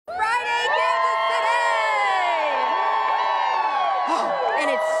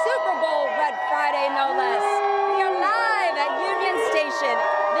Friday, no less. We are live at Union Station.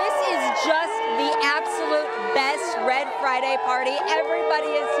 This is just the absolute best Red Friday party. Everybody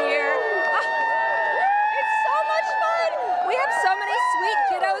is here. It's so much fun. We have so many sweet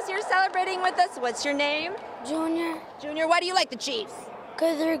kiddos here celebrating with us. What's your name? Junior. Junior, why do you like the Chiefs?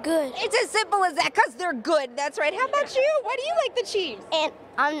 Because they're good. It's as simple as that, because they're good. That's right. How about you? Why do you like the Chiefs? And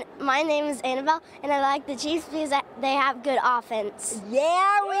my name is Annabelle, and I like the Chiefs because they have good offense.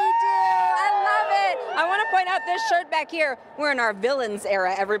 Yeah, we do. I love it. I want to point out this shirt back here. We're in our villains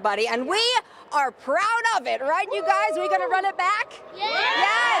era, everybody, and we are proud of it, right, you guys? We going to run it back?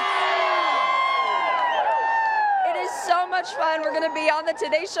 Yes. It is so much fun. We're going to be on the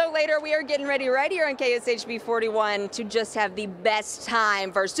Today Show later. We are getting ready right here on KSHB 41 to just have the best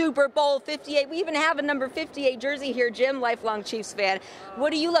time for Super Bowl 58. We even have a number 58 jersey here. Jim, lifelong Chiefs fan.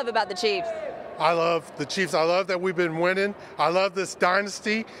 What do you love about the Chiefs? I love the Chiefs. I love that we've been winning. I love this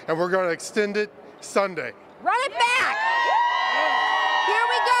dynasty, and we're going to extend it Sunday. Run it back. Here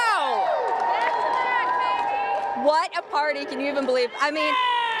we go. What a party. Can you even believe? I mean,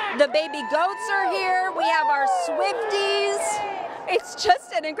 the baby goats are here. We have our Swifties. It's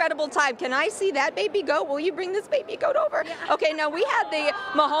just an incredible time. Can I see that baby goat? Will you bring this baby goat over? Okay, now we had the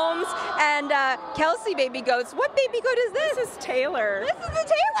Mahomes and Kelsey baby goats. What baby goat is this? This is Taylor. This is the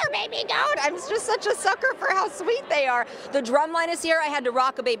Taylor baby goat. I'm just such a sucker for how sweet they are. The drum line is here. I had to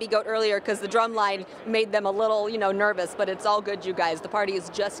rock a baby goat earlier because the drum line made them a little, nervous, but it's all good, you guys. The party is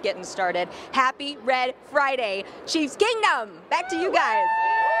just getting started. Happy Red Friday, Chiefs Kingdom. Back to you guys.